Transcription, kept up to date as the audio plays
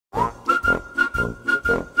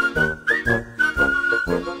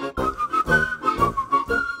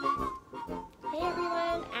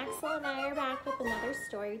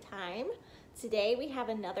have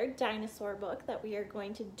another dinosaur book that we are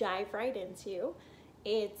going to dive right into.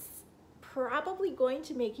 It's probably going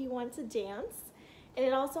to make you want to dance, and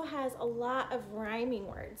it also has a lot of rhyming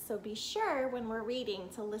words, so be sure when we're reading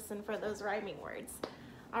to listen for those rhyming words.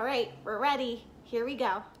 All right, we're ready. Here we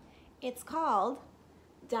go. It's called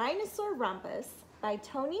Dinosaurumpus by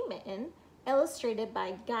Tony Mitton, illustrated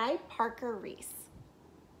by Guy Parker-Rees.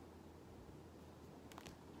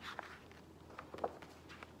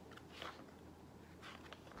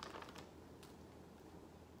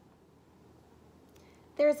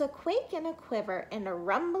 There's a quake and a quiver and a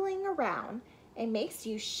rumbling around. It makes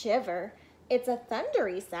you shiver. It's a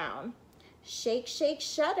thundery sound. Shake, shake,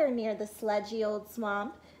 shudder near the sludgy old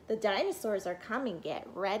swamp. The dinosaurs are coming. Get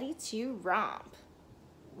ready to romp.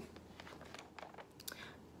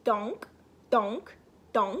 Donk, donk,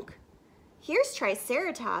 donk. Here's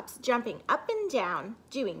Triceratops jumping up and down,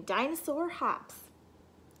 doing dinosaur hops.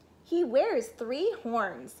 He wears 3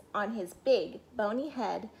 horns on his big, bony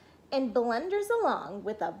head and blunders along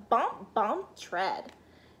with a bump, bump tread.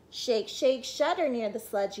 Shake, shake, shudder near the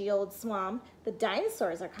sludgy old swamp. The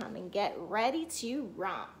dinosaurs are coming. Get ready to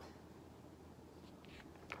romp.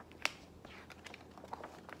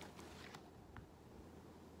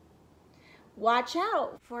 Watch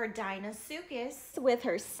out for Dinosaurumpus with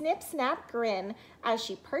her snip-snap grin as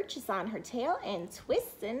she perches on her tail and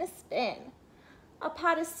twists in a spin.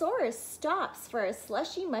 Apatosaurus stops for a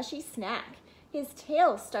slushy-mushy snack. His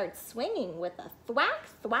tail starts swinging with a thwack,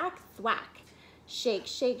 thwack, thwack. Shake,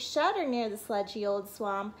 shake, shudder near the sludgy old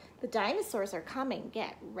swamp. The dinosaurs are coming.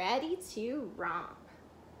 Get ready to romp.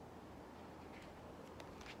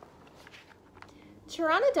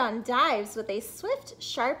 Pteranodon dives with a swift,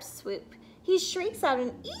 sharp swoop. He shrieks out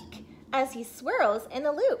an eek as he swirls in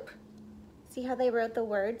a loop. See how they wrote the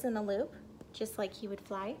words in a loop, just like he would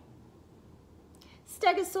fly?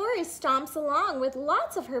 Stegosaurus stomps along with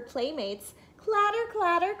lots of her playmates. Clatter,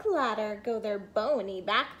 clatter, clatter go their bony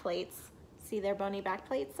back plates. See their bony back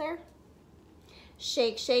plates there?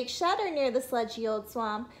 Shake, shake, shudder near the sludgy old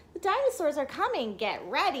swamp. The dinosaurs are coming. Get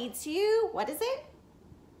ready to, what is it?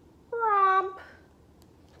 Romp.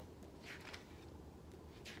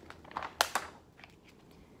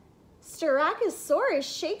 Styracosaurus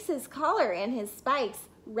shakes his collar and his spikes.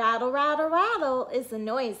 Rattle, rattle, rattle is the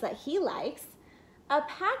noise that he likes. A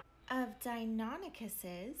pack of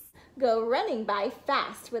Deinonychuses go running by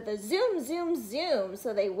fast with a zoom, zoom, zoom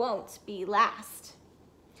so they won't be last.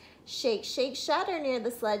 Shake, shake, shudder near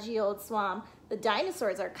the sludgy old swamp. The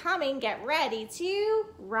dinosaurs are coming. Get ready to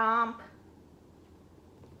romp.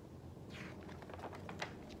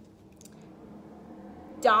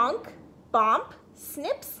 Donk, bump,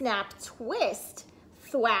 snip, snap, twist,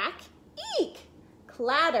 thwack, eek,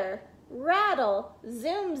 clatter, rattle,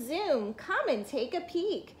 zoom, zoom, come and take a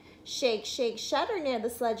peek. Shake, shake, shudder near the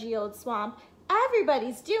sludgy old swamp.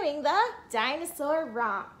 Everybody's doing the dinosaur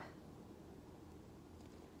romp.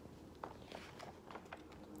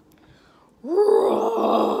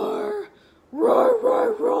 Roar, roar,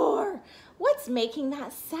 roar, roar. What's making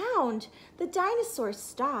that sound? The dinosaurs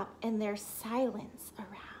stop and there's silence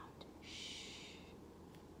around.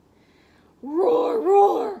 Roar,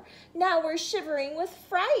 roar! Now we're shivering with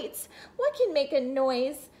fright. What can make a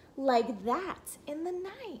noise like that in the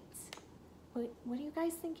night? What do you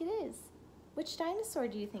guys think it is? Which dinosaur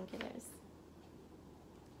do you think it is?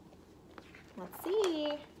 Let's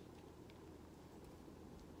see.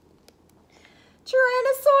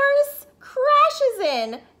 Tyrannosaurus crashes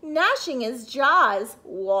in, gnashing his jaws.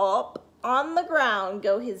 Whop! On the ground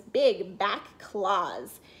go his big back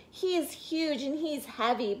claws. He is huge and he's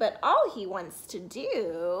heavy, but all he wants to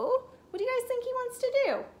do, what do you guys think he wants to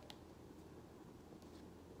do?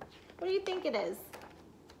 What do you think it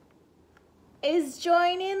is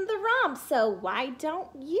join in the romp, so why don't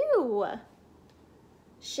you?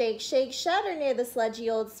 Shake, shake, shudder near the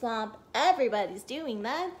sludgy old swamp. Everybody's doing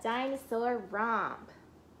the dinosaur romp.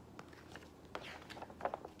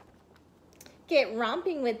 Get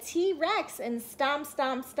romping with T-Rex and stomp,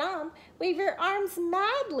 stomp, stomp. Wave your arms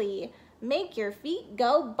madly. Make your feet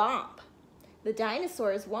go bump. The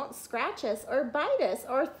dinosaurs won't scratch us or bite us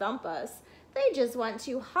or thump us. They just want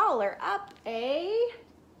to holler up a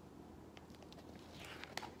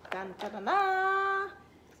dun, dun, dun, dun.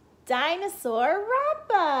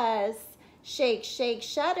 Dinosaurumpus. Shake, shake,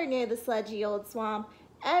 shudder near the sludgy old swamp.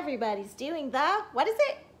 Everybody's doing the, what is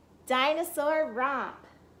it? Dinosaur romp.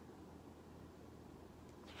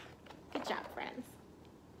 Good job, friends.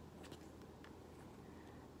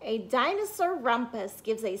 A Dinosaurumpus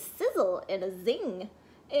gives a sizzle and a zing.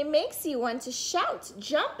 It makes you want to shout,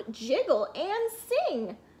 jump, jiggle, and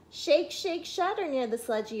sing. Shake, shake, shudder near the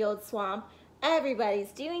sludgy old swamp.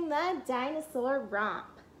 Everybody's doing the dinosaur romp.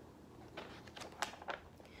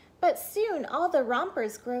 But soon all the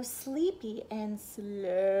rompers grow sleepy and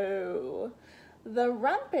slow. The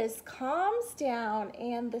rumpus calms down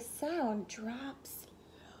and the sound drops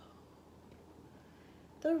low.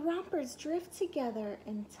 The rompers drift together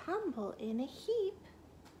and tumble in a heap.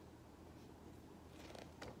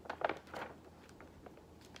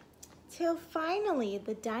 Till finally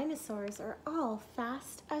the dinosaurs are all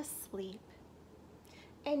fast asleep.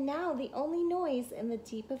 And now the only noise in the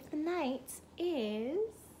deep of the night is...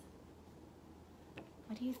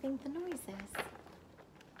 What do you think the noise is?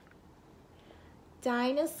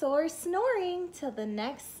 Dinosaurs snoring till the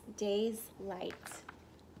next day's light.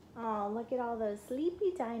 Oh, look at all those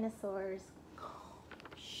sleepy dinosaurs.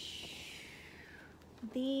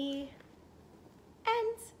 The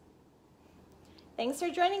end. Thanks for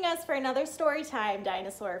joining us for another story time,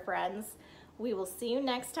 dinosaur friends. We will see you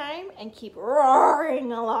next time and keep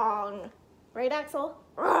roaring along. Right, Axel?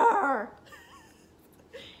 Roar!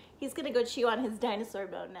 He's gonna go chew on his dinosaur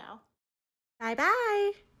bone now.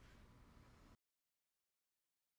 Bye-bye.